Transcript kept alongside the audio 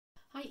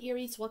Hi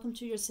Aries, welcome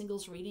to your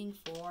singles reading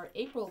for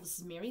April. This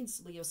is Mary, this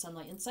is Leo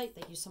Sunlight Insight.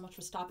 Thank you so much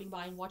for stopping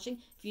by and watching.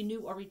 If you're new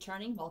or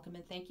returning, welcome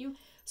and thank you.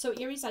 So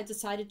Aries, I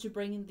decided to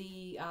bring in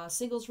the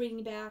singles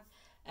reading back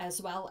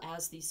as well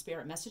as the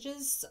spirit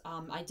messages.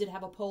 I did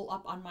have a poll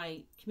up on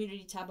my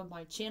community tab of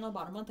my channel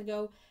about a month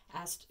ago,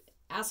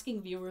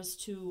 asking viewers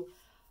to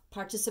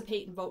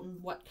participate and vote in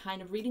what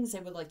kind of readings they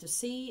would like to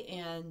see,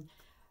 and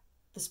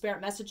the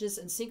spirit messages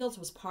and singles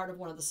was part of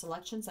one of the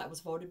selections that was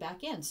voted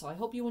back in. So I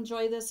hope you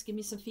enjoy this. Give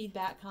me some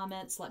feedback,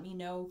 comments. Let me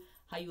know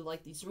how you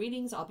like these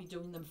readings. I'll be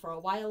doing them for a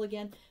while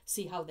again.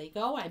 See how they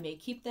go. I may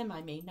keep them.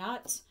 I may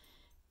not.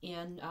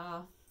 And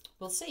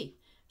we'll see.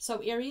 So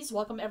Aries,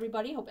 welcome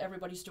everybody. Hope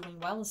everybody's doing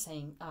well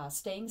and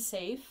staying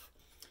safe.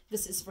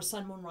 This is for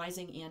Sun, Moon,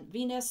 Rising, and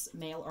Venus,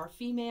 male or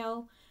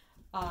female,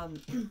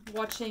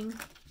 watching.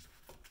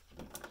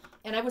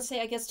 And I would say,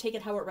 I guess, take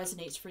it how it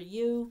resonates for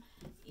you.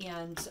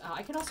 And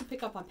I can also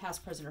pick up on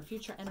past, present, or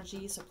future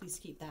energy, so please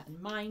keep that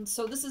in mind.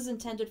 So this is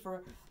intended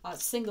for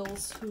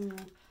singles who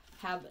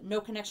have no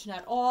connection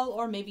at all,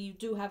 or maybe you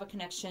do have a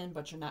connection,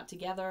 but you're not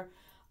together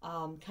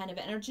kind of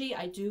energy.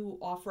 I do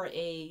offer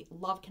a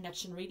love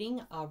connection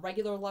reading, a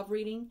regular love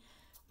reading,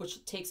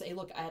 which takes a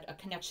look at a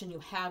connection you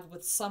have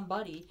with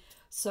somebody,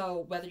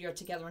 so whether you're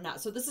together or not.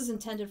 So this is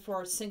intended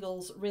for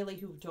singles really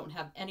who don't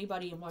have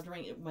anybody and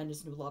wondering when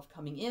is new love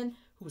coming in,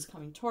 who's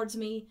coming towards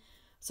me.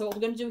 So what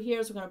we're going to do here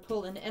is we're going to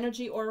pull an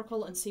energy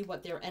oracle and see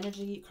what their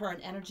energy,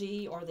 current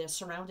energy, or their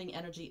surrounding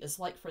energy is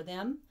like for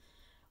them,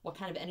 what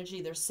kind of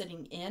energy they're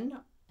sitting in,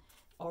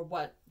 or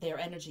what their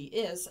energy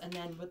is. And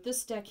then with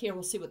this deck here,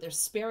 we'll see what their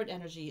spirit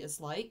energy is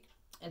like.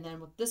 And then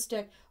with this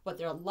deck, what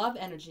their love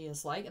energy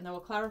is like. And then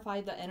we'll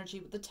clarify the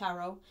energy with the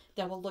tarot.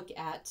 Then we'll look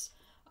at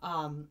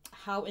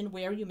how and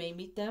where you may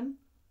meet them,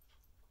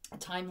 a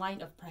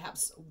timeline of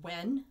perhaps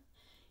when,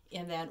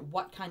 and then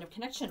what kind of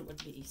connection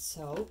would be.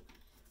 So,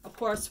 of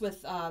course,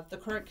 with the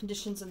current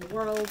conditions in the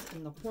world,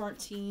 in the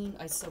quarantine,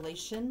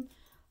 isolation,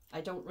 I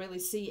don't really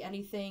see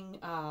anything,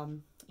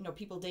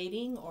 people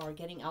dating or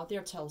getting out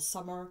there till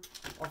summer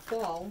or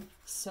fall.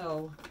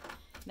 So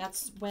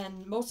that's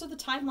when most of the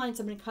timelines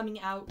have been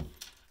coming out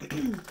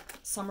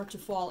summer to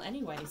fall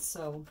anyway.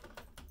 So,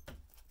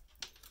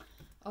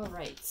 all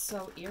right,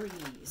 so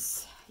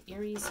Aries.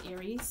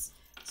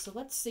 So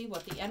let's see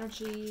what the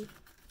energy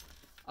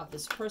of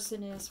this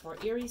person is for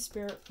Aries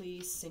spirit,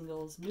 please.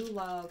 Singles, new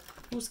love,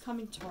 who's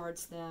coming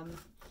towards them.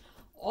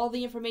 All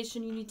the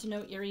information you need to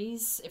know,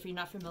 Aries, if you're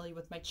not familiar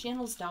with my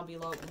channels, down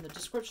below in the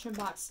description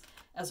box,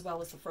 as well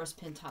as the first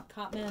pinned top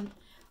comment.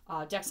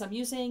 Decks I'm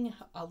using,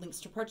 links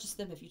to purchase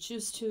them if you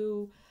choose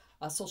to,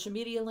 social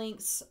media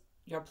links,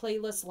 your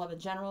playlist, love in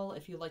general.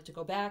 If you like to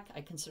go back, I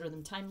consider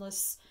them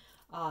timeless.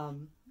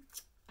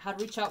 How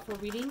to reach out for a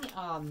reading.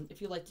 If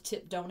you like to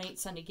tip, donate,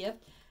 send a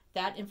gift,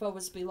 that info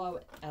is below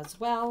as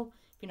well.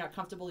 If you're not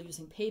comfortable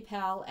using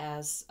PayPal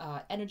as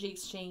energy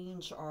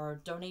exchange or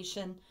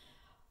donation,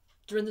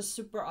 during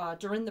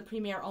the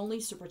premiere only,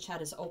 Super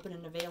Chat is open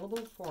and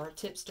available for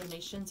tips,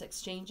 donations,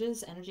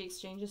 exchanges, energy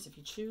exchanges if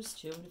you choose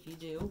to, and if you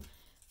do,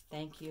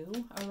 thank you.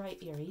 All right,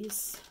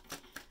 Aries.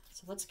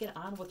 So let's get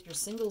on with your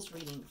singles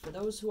reading. For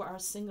those who are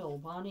single,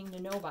 wanting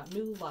to know about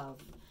new love,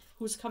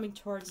 who's coming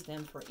towards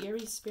them for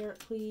Aries spirit,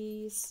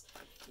 please.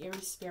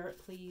 Aries spirit,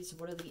 please.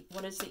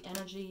 What is the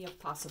energy of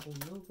possible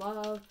new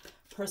love?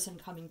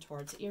 Person coming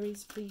towards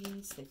Aries,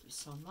 please. Thank you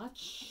so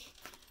much.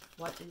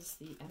 What is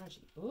the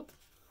energy? Oop.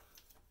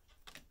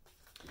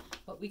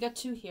 But we got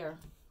two here.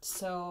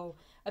 So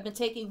I've been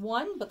taking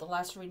one, but the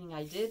last reading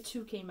I did,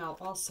 two came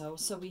out also.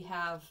 So we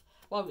have,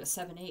 well, we got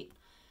 7, 8.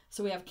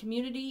 So we have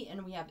community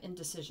and we have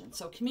indecision.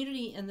 So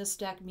community in this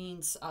deck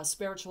means a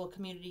spiritual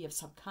community of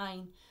some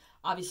kind.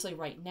 Obviously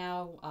right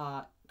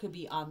now, could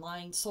be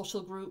online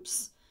social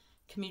groups,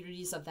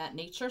 communities of that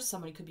nature.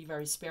 Somebody could be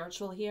very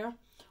spiritual here,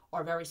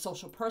 or a very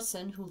social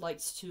person who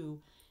likes to,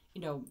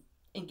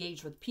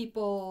 engage with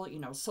people,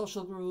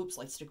 social groups,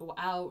 likes to go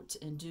out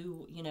and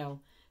do,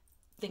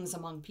 things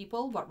among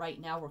people. But right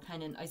now we're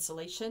kind of in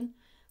isolation.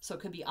 So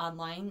it could be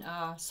online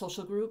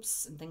social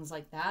groups and things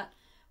like that.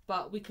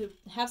 But we could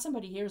have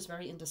somebody here who's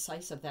very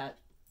indecisive, that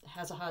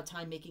has a hard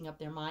time making up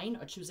their mind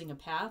or choosing a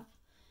path.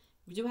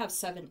 We do have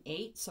 7,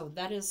 8, so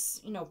that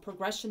is,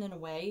 progression in a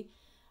way.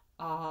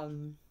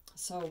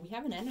 So we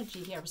have an energy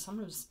here for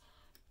someone who's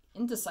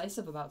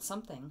indecisive about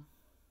something.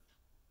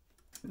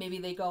 Maybe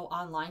they go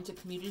online to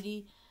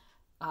community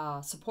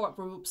support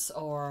groups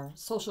or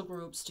social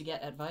groups to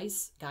get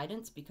advice,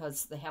 guidance,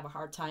 because they have a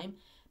hard time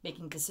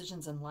making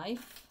decisions in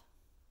life.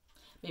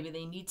 Maybe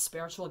they need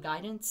spiritual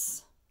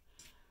guidance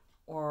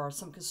or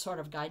some sort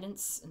of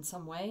guidance in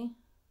some way.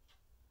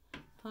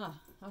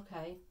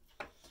 Okay.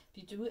 If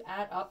you do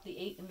add up the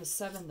 8 and the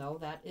 7, though,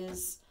 that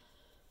is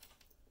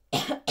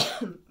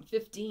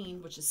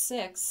 15, which is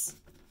 6,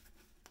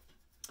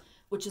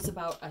 which is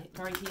about a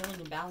very healing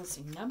and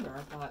balancing number.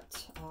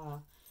 But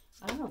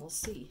I don't know. We'll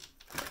see.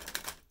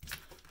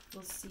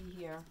 We'll see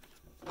here.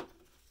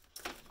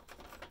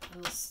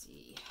 We'll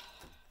see.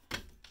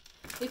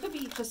 They could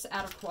be just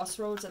at a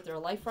crossroads at their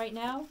life right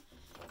now,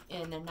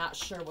 and they're not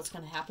sure what's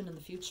going to happen in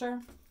the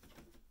future.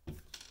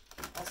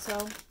 so.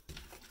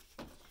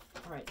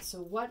 All right, so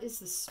what is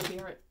the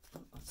spirit?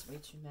 Oh, that's way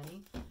too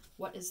many.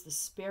 What is the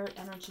spirit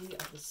energy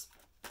of this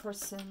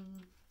person?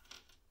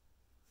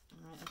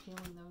 All right, I'm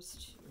feeling those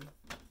two.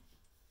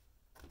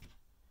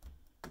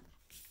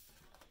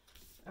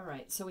 All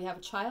right, so we have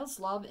a child's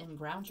love and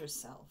ground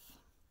yourself.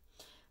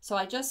 So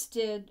I just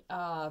did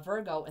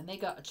Virgo, and they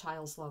got a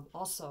child's love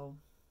also.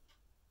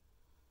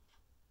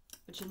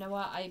 But you know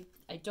what? I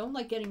don't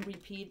like getting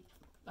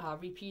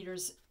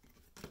repeaters,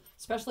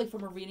 especially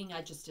from a reading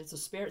I just did. So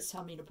spirits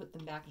tell me to put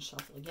them back and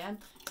shuffle again.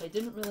 So I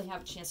didn't really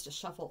have a chance to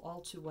shuffle all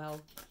too well.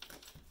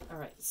 All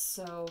right,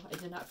 so I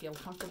did not feel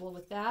comfortable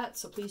with that.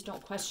 So please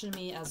don't question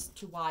me as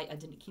to why I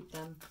didn't keep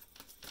them.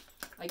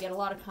 I get a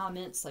lot of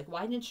comments like,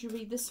 why didn't you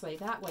read this way,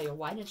 that way, or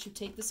why didn't you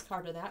take this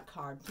card or that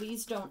card?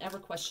 Please don't ever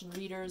question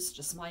readers,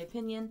 just my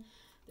opinion.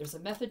 There's a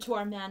method to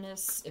our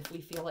madness. If we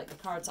feel like the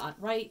cards aren't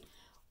right,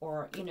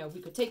 or, you know,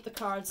 we could take the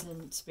cards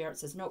and Spirit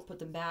says, nope, put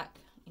them back.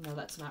 You know,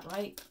 that's not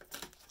right.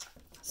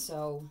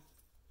 So,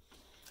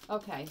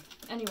 okay.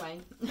 Anyway,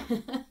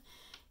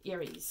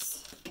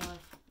 Aries.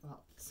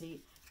 Well,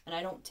 see, and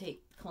I don't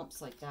take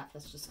clumps like that.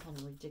 That's just kind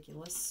of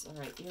ridiculous. All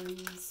right,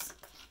 Aries.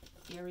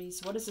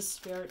 Aries, what is the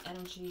spirit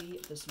energy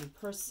of this new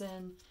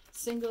person?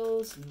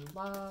 Singles, new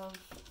love.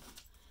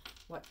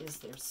 What is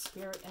their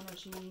spirit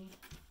energy?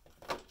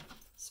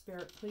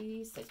 Spirit,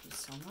 please. Thank you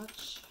so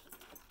much.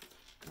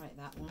 All right,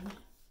 that one.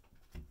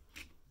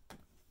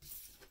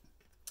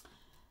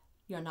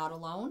 You're not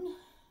alone.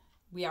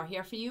 We are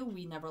here for you.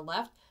 We never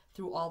left.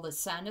 Through all the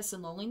sadness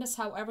and loneliness,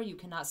 however, you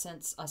cannot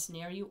sense us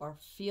near you or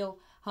feel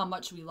how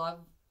much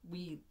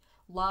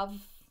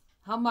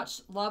how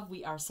much love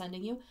we are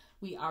sending you.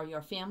 We are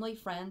your family,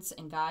 friends,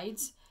 and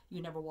guides.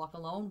 You never walk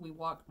alone. We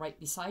walk right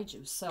beside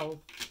you. So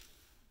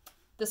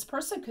this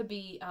person could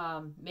be,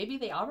 maybe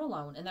they are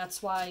alone, and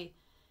that's why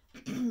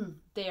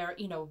they're,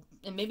 you know,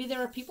 and maybe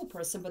they're a people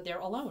person, but they're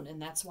alone,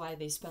 and that's why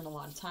they spend a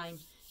lot of time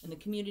in the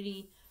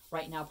community.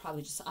 Right now,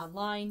 probably just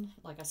online,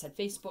 like I said,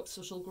 Facebook,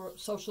 social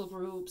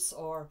groups,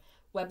 or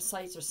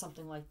websites, or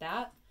something like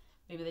that.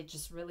 Maybe they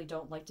just really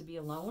don't like to be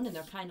alone, and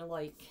they're kind of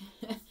like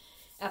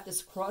at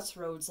this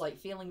crossroads, like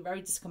feeling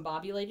very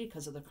discombobulated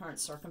because of the current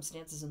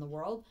circumstances in the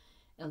world,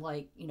 and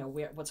like, you know,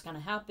 what's going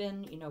to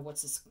happen, you know,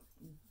 what's this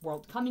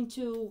world coming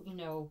to, you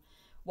know,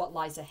 what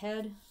lies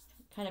ahead,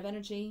 kind of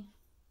energy.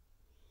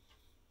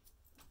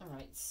 All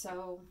right,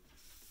 so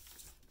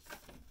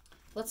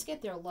let's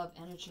get their love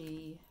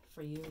energy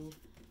for you.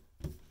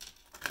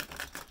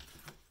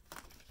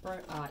 For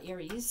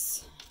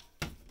Aries,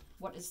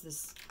 what is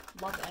this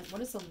love?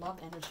 What is the love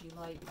energy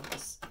like of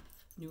this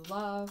new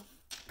love,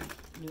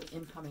 new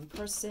incoming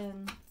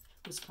person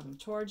who's coming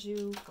towards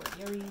you?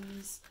 For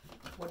Aries,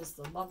 what is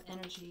the love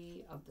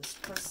energy of this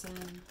person?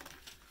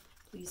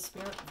 Please,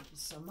 Spirit, thank you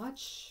so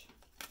much.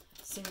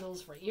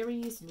 Singles for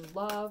Aries, new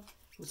love,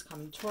 who's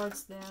coming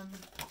towards them?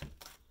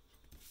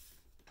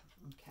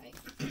 Okay,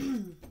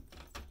 I'm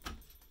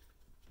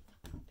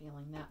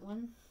feeling that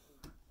one.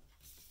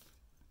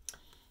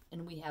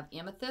 And we have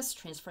Amethyst,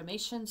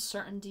 transformation,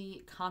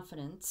 certainty,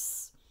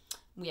 confidence.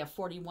 We have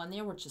 41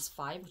 there, which is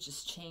 5, which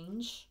is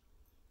change.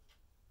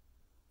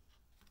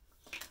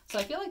 So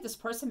I feel like this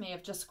person may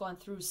have just gone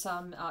through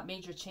some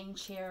major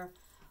change here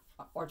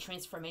or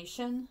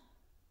transformation.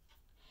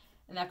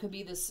 And that could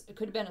be this, it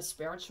could have been a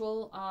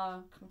spiritual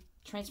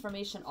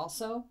transformation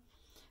also.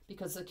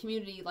 Because the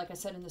community, like I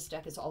said in this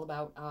deck, is all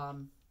about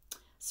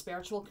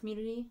spiritual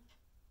community.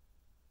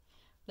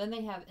 Then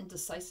they have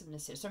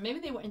indecisiveness here. So maybe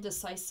they were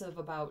indecisive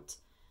about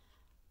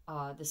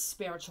the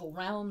spiritual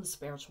realm, the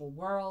spiritual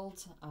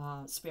world,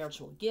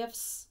 spiritual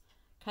gifts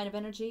kind of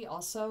energy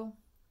also.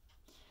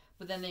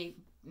 But then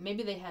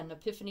maybe they had an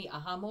epiphany,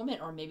 aha moment,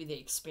 or maybe they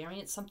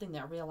experienced something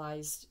that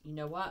realized, you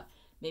know what,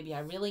 maybe I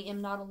really am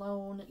not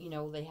alone. You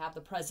know, they have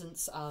the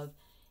presence of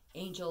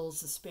angels,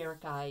 the spirit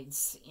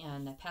guides,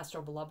 and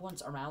pastoral beloved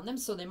ones around them.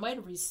 So they might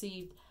have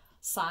received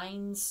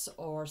signs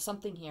or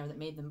something here that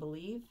made them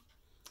believe.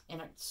 And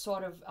it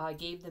sort of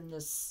gave them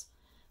this,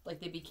 like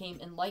they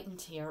became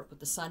enlightened here with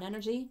the sun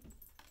energy.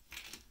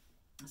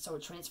 So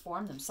it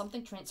transformed them.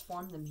 Something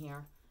transformed them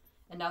here.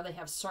 And now they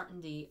have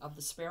certainty of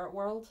the spirit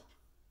world.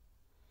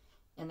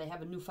 And they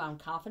have a newfound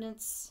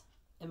confidence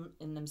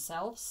in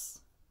themselves.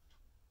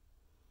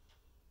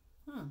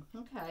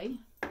 Okay.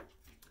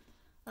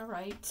 All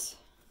right.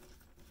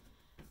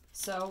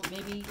 So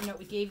maybe, you know,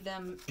 we gave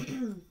them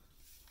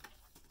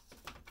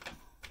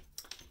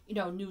you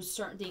know, new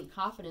certainty and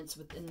confidence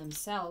within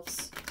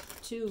themselves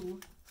to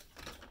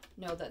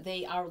know that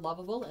they are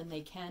lovable and they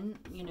can,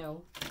 you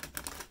know,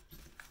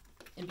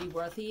 and be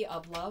worthy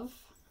of love.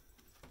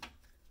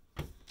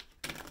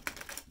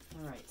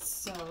 All right,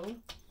 so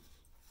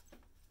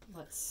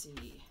let's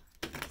see.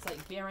 It's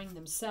like bearing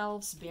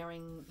themselves,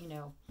 bearing, you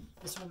know,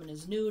 this woman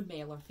is nude,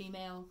 male or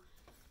female,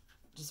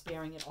 just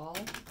bearing it all.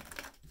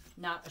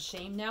 Not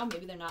ashamed now.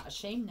 Maybe they're not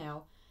ashamed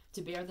now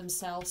to bear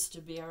themselves,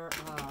 to bear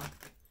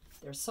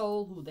their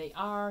soul, who they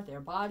are,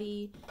 their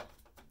body.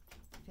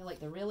 I feel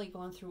like they're really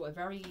going through a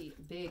very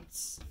big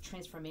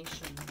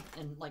transformation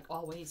in like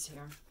all ways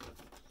here.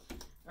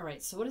 All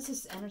right, so what is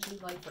this energy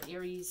like for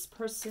Aries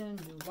person,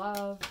 new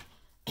love,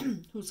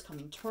 who's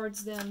coming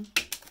towards them?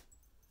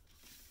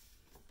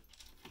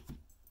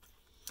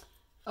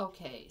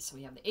 Okay, so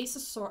we have the Ace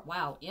of Swords,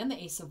 wow, and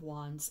the Ace of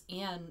Wands,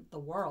 and the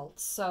World.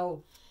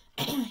 So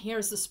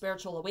here's the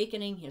spiritual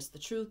awakening, here's the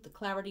truth, the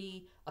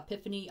clarity,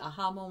 epiphany,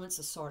 aha moments,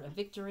 the sword of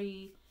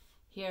victory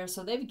here.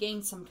 So they've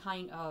gained some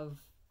kind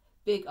of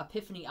big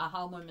epiphany,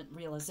 aha moment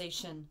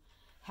realization,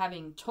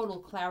 having total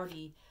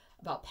clarity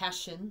about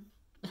passion.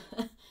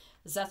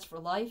 Zest for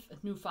life, a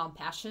newfound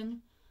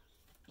passion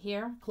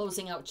here.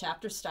 Closing out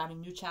chapters, starting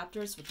new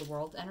chapters with the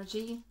World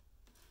energy.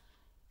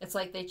 It's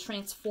like they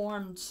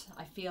transformed,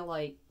 I feel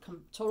like,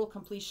 total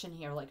completion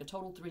here, like a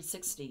total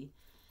 360.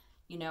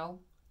 You know,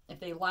 if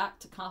they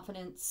lacked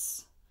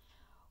confidence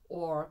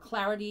or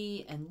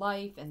clarity in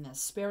life and the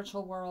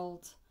spiritual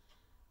world,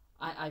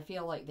 I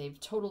feel like they've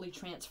totally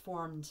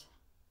transformed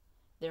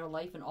their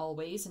life in all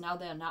ways. And now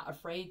they're not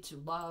afraid to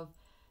love,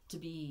 to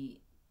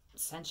be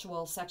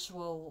sensual,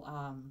 sexual,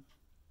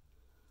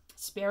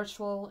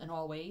 spiritual in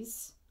all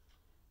ways.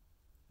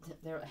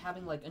 They're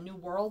having like a new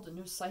world, a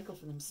new cycle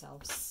for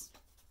themselves.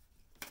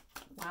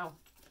 Wow.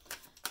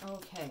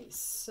 Okay,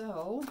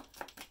 so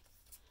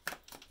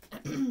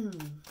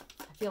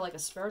I feel like a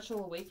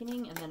spiritual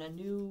awakening and then a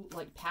new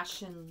like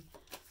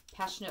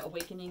passionate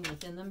awakening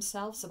within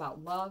themselves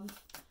about love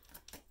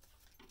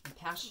and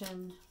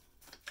passion,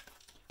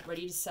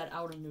 ready to set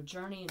out a new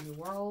journey, a new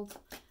world,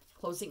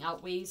 closing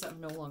out ways that are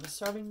no longer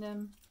serving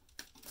them,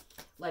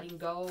 letting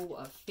go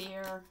of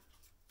fear,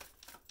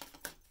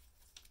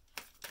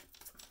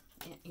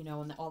 you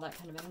know, and all that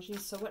kind of energy.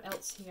 So what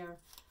else here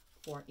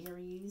for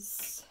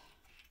Aries?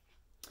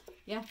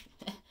 Yeah,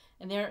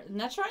 and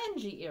that's your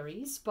energy,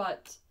 Aries,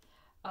 but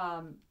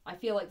I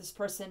feel like this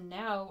person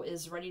now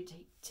is ready to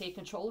take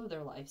control of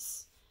their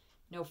lives.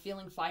 You know,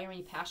 feeling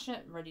fiery,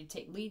 passionate, ready to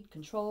take lead,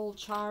 control,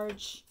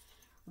 charge,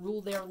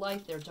 rule their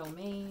life, their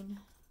domain,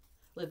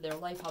 live their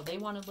life how they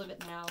want to live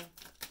it now.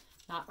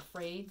 Not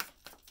afraid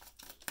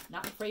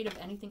of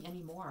anything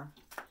anymore.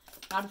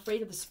 Not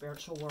afraid of the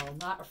spiritual world,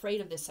 not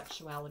afraid of their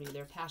sexuality,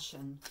 their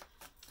passion.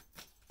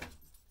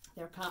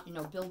 Their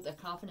build their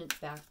confidence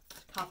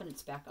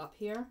back up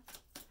here.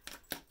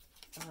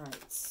 All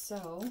right,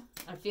 so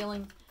I'm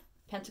feeling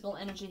Pentacle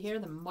energy here.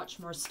 They're much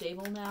more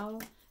stable now.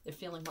 They're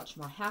feeling much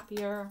more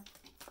happier.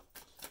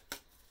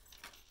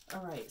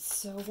 All right,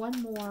 so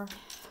one more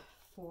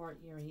for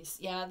Aries.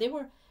 Yeah, they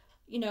were,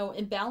 you know,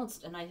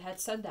 imbalanced, and I had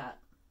said that.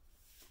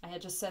 I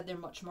had just said they're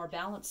much more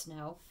balanced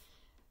now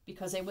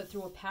because they went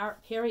through a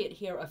period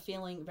here of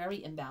feeling very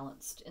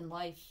imbalanced in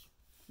life,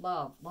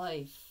 love,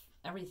 life,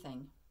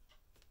 everything.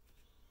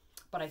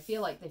 But I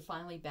feel like they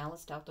finally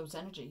balanced out those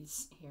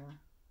energies here.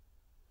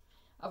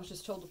 I was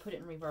just told to put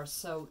it in reverse.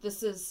 So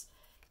this is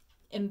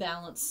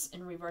imbalance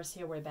in reverse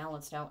here. We're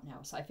balanced out now.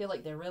 So I feel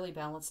like they're really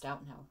balanced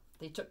out now.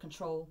 They took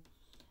control.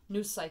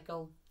 New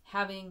cycle.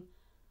 Having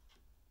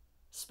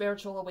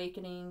spiritual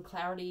awakening,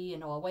 clarity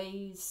in all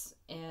ways,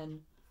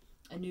 and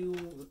a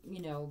new,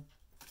 you know,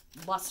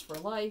 lust for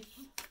life,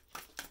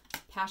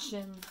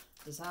 passion,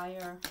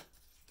 desire.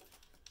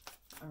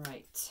 All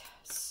right.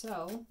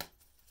 So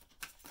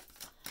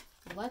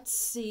let's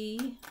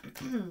see,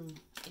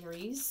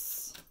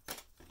 Aries,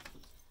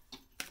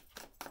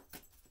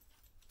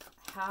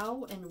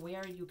 how and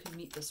where you can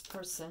meet this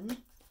person.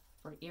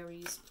 For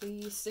Aries,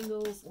 please.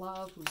 Singles,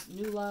 love, who's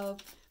new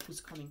love,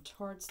 who's coming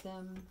towards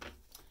them.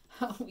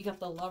 We got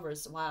the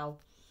Lovers. Wow.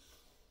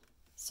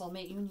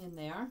 Soulmate union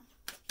there.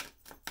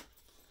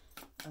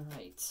 All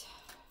right.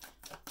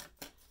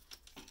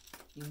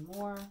 A few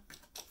more.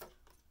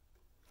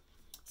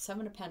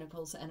 Seven of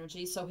Pentacles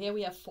energy. So here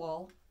we have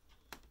fall.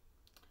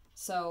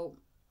 So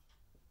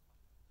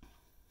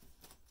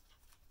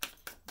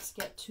let's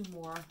get two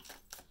more,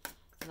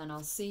 and then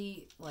I'll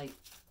see like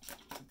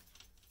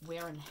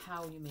where and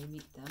how you may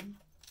meet them.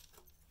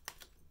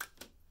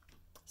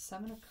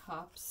 Seven of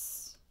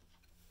Cups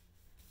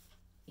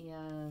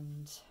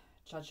and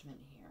Judgment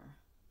here.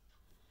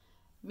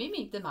 Maybe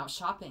meet them out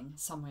shopping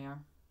somewhere,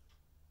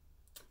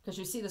 because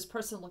you see this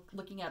person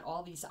looking at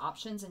all these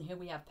options, and here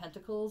we have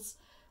Pentacles,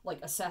 like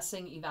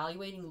assessing,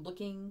 evaluating,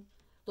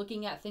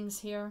 looking at things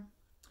here.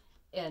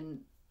 And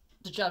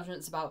the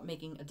Judgment's about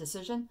making a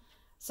decision.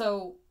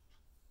 So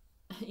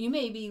you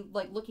may be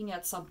like looking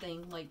at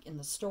something like in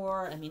the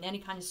store, I mean any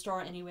kind of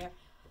store, anywhere,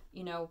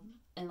 you know,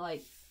 and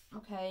like,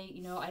 okay,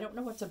 you know, I don't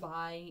know what to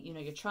buy, you know,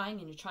 you're trying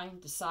to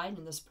decide,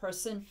 and this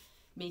person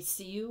may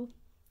see you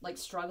like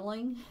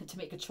struggling to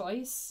make a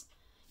choice,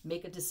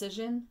 make a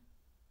decision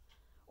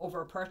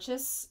over a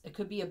purchase. It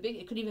could be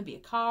it could even be a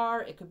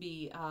car, it could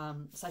be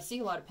so I see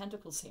a lot of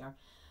Pentacles here,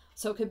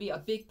 so it could be a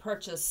big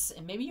purchase,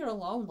 and maybe you're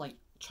alone, like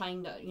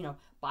trying to, you know,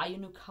 buy a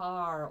new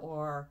car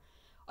or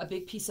a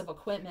big piece of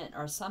equipment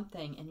or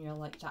something, and you're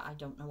like, I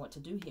don't know what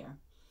to do here.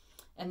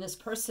 And this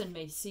person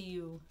may see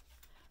you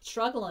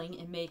struggling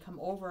and may come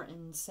over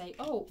and say,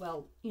 oh,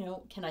 well, you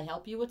know, can I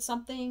help you with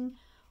something?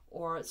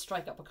 Or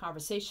strike up a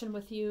conversation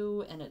with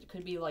you, and it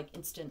could be like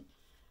instant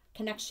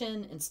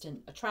connection,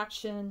 instant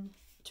attraction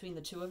between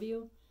the two of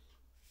you.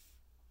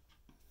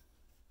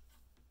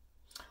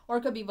 Or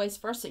it could be vice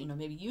versa. You know,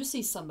 maybe you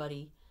see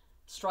somebody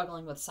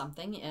struggling with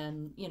something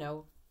and, you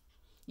know,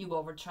 you go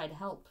over to try to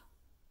help,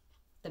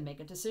 then make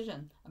a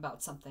decision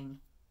about something.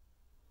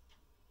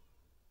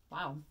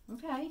 Wow.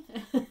 Okay.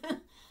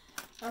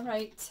 All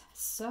right.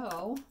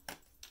 So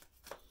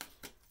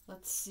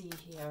let's see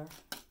here.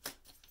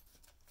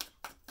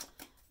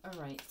 All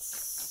right.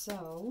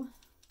 So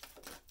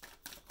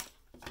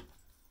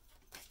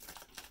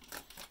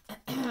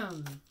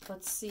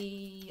let's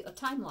see a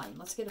timeline.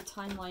 Let's get a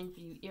timeline for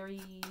you,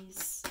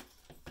 Aries.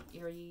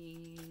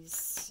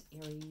 Aries.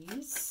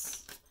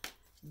 Aries.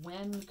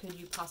 When could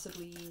you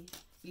possibly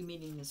be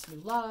meeting this new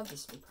love,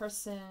 this new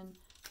person?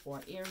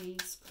 For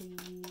Aries,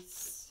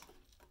 please.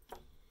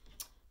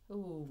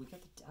 Oh, we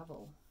got the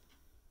Devil.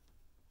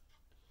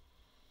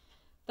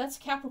 That's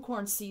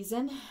Capricorn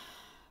season,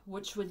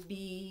 which would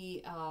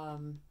be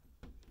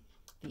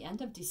the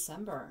end of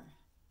December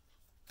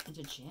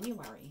into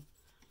January.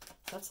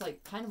 That's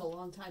like kind of a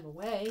long time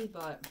away,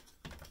 but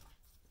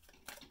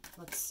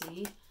let's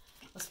see.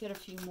 Let's get a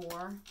few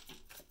more.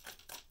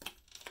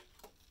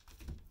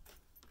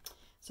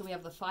 So we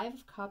have the Five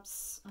of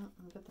Cups. Oh,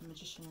 we got the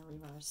Magician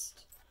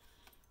reversed.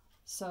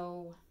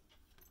 So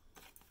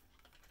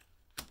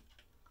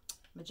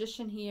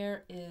Magician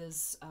here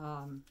is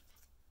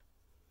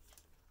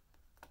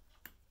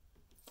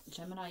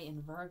Gemini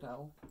and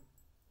Virgo.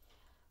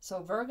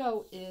 So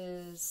Virgo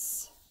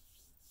is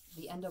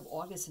the end of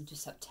August into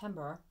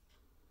September.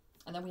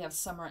 And then we have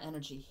summer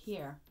energy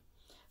here.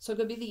 So it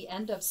could be the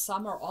end of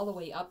summer all the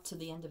way up to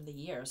the end of the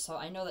year. So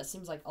I know that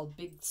seems like a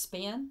big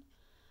span,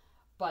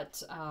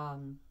 but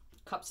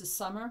Cups is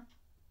summer.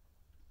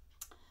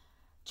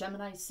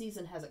 Gemini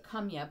season hasn't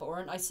come yet, but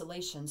we're in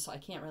isolation, so I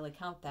can't really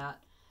count that.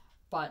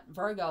 But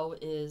Virgo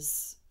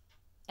is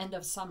end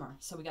of summer.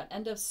 So we got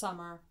end of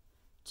summer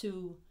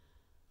to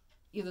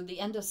either the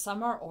end of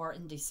summer or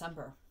in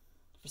December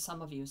for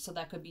some of you. So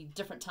that could be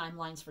different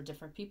timelines for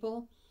different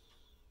people.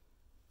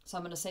 So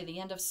I'm going to say the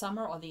end of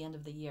summer or the end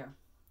of the year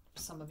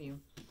for some of you.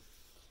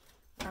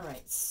 All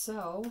right,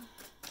 so,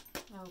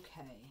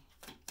 okay.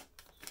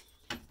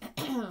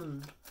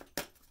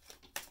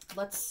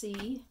 Let's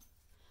see.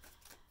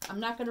 I'm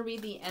not going to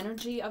read the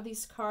energy of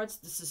these cards.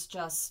 This is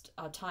just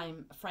a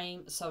time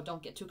frame, so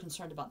don't get too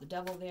concerned about the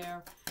Devil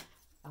there.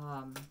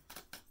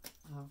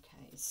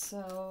 Okay,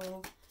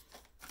 so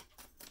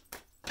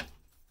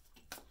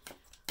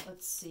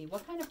let's see.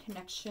 What kind of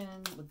connection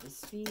would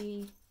this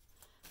be?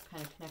 What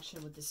kind of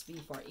connection would this be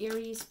for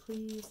Aries,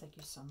 please? Thank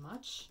you so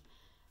much.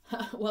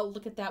 Well,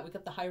 look at that. We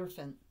got the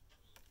Hierophant.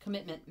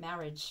 Commitment,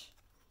 marriage.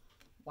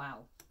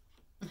 Wow.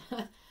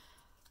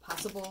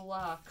 Possible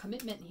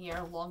commitment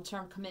here,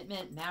 long-term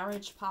commitment,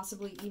 marriage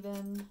possibly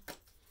even.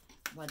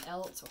 What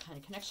else? What kind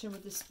of connection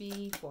would this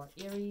be for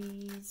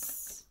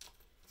Aries?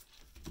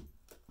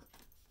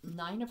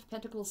 Nine of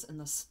Pentacles and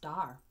the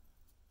Star.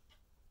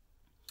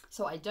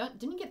 So I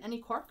didn't get any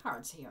court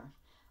cards here.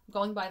 I'm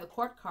going by the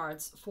court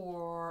cards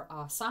for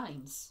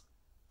signs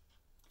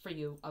for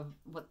you of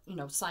what, you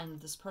know, sign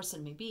this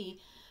person may be.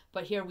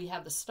 But here we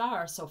have the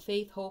Star, so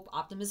faith, hope,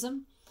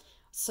 optimism.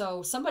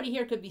 So somebody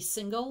here could be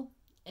single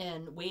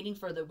and waiting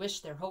for their wish,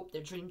 their hope,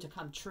 their dream to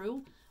come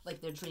true, like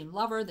their dream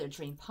lover, their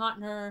dream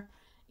partner,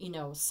 you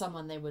know,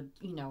 someone they would,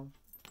 you know,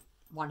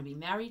 want to be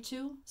married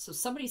to. So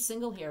somebody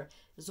single here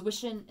is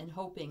wishing and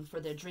hoping for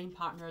their dream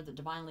partner, the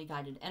divinely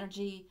guided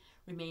energy,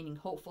 remaining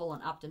hopeful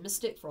and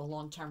optimistic for a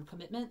long-term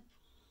commitment.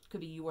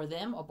 Could be you or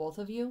them or both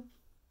of you.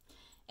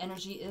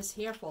 Energy is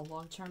here for a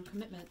long-term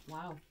commitment.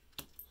 Wow.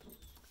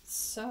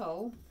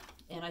 So,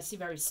 and I see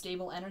very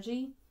stable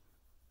energy.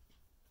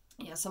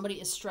 Yeah, somebody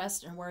is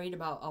stressed and worried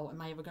about, oh,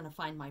 am I ever going to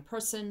find my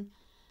person?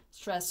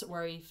 Stress,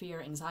 worry,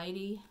 fear,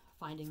 anxiety,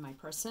 finding my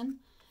person.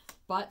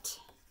 But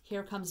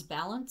here comes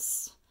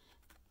balance,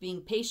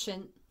 being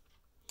patient,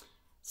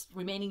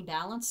 remaining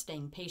balanced,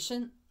 staying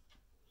patient,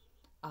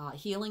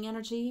 healing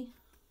energy,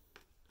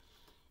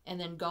 and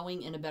then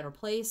going in a better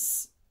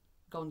place,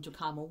 going to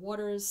calmer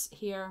waters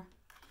here.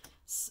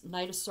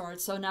 Knight of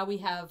Swords. So now we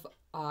have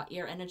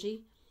air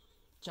energy,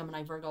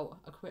 Gemini, Virgo,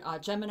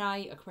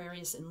 Gemini,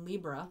 Aquarius, and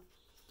Libra.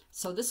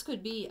 So this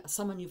could be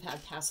someone you've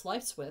had past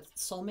lives with,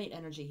 soulmate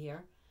energy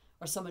here,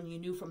 or someone you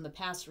knew from the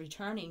past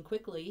returning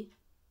quickly.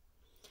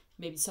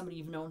 Maybe somebody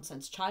you've known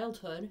since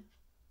childhood,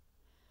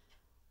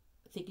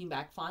 thinking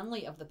back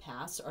fondly of the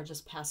past, or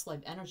just past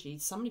life energy.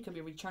 Somebody could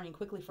be returning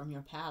quickly from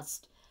your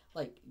past,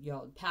 like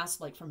your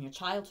past, like from your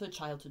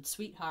childhood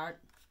sweetheart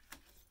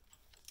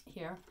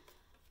here.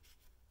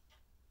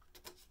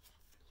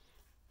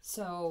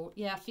 So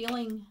yeah,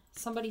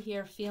 somebody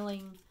here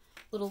feeling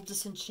little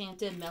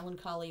disenchanted,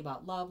 melancholy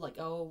about love, like,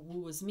 oh,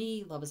 woo is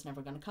me, love is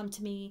never going to come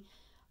to me,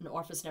 an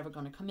offer's never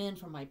going to come in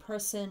from my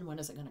person, when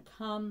is it going to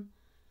come?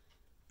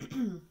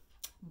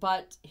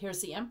 But here's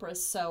the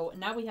Empress, so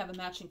now we have a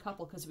matching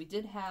couple, because we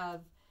did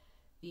have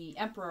the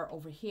Emperor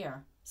over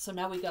here. So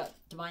now we got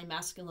divine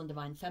masculine,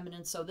 divine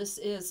feminine, so this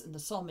is in the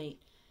soulmate.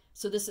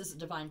 So this is a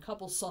divine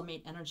couple,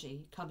 soulmate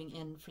energy coming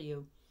in for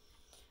you.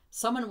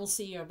 Someone will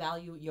see your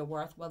value, your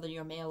worth, whether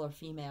you're male or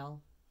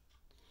female.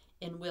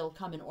 and will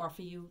come and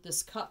offer you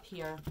this cup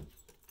here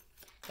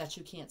that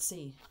you can't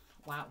see.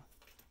 Wow.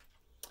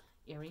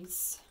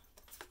 Aries.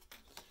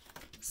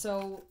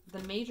 So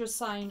the major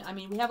sign, I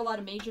mean, we have a lot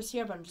of majors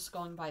here, but I'm just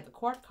going by the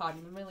court card.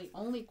 And the really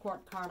only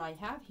court card I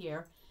have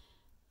here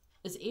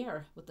is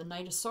air with the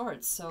Knight of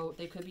Swords. So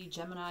they could be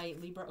Gemini,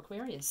 Libra,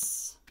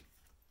 Aquarius.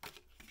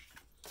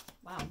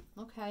 Wow.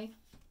 Okay.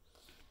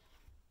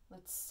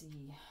 Let's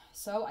see.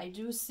 So I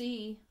do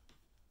see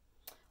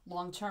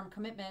long-term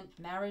commitment,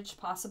 marriage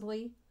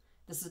possibly.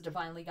 This is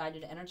divinely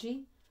guided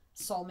energy.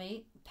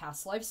 Soulmate,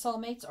 past life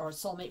soulmates, or a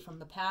soulmate from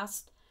the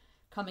past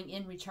coming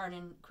in,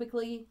 returning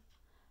quickly.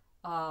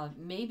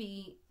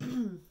 Maybe,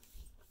 I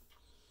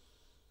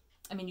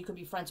mean, you could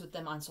be friends with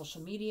them on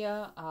social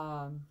media,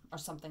 or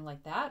something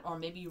like that. Or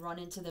maybe you run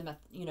into them at,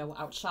 you know,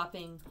 out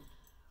shopping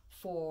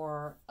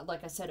for,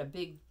 like I said, a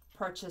big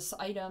purchase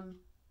item.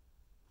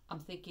 I'm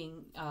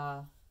thinking,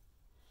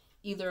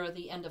 either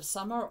the end of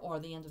summer or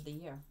the end of the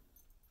year.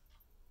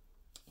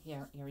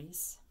 Here,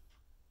 Aries.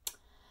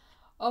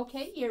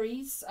 Okay,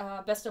 Aries,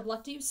 best of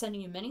luck to you.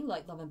 Sending you many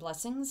light, love, and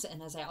blessings.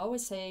 And as I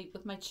always say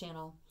with my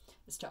channel,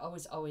 is to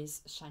always,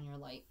 always shine your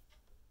light.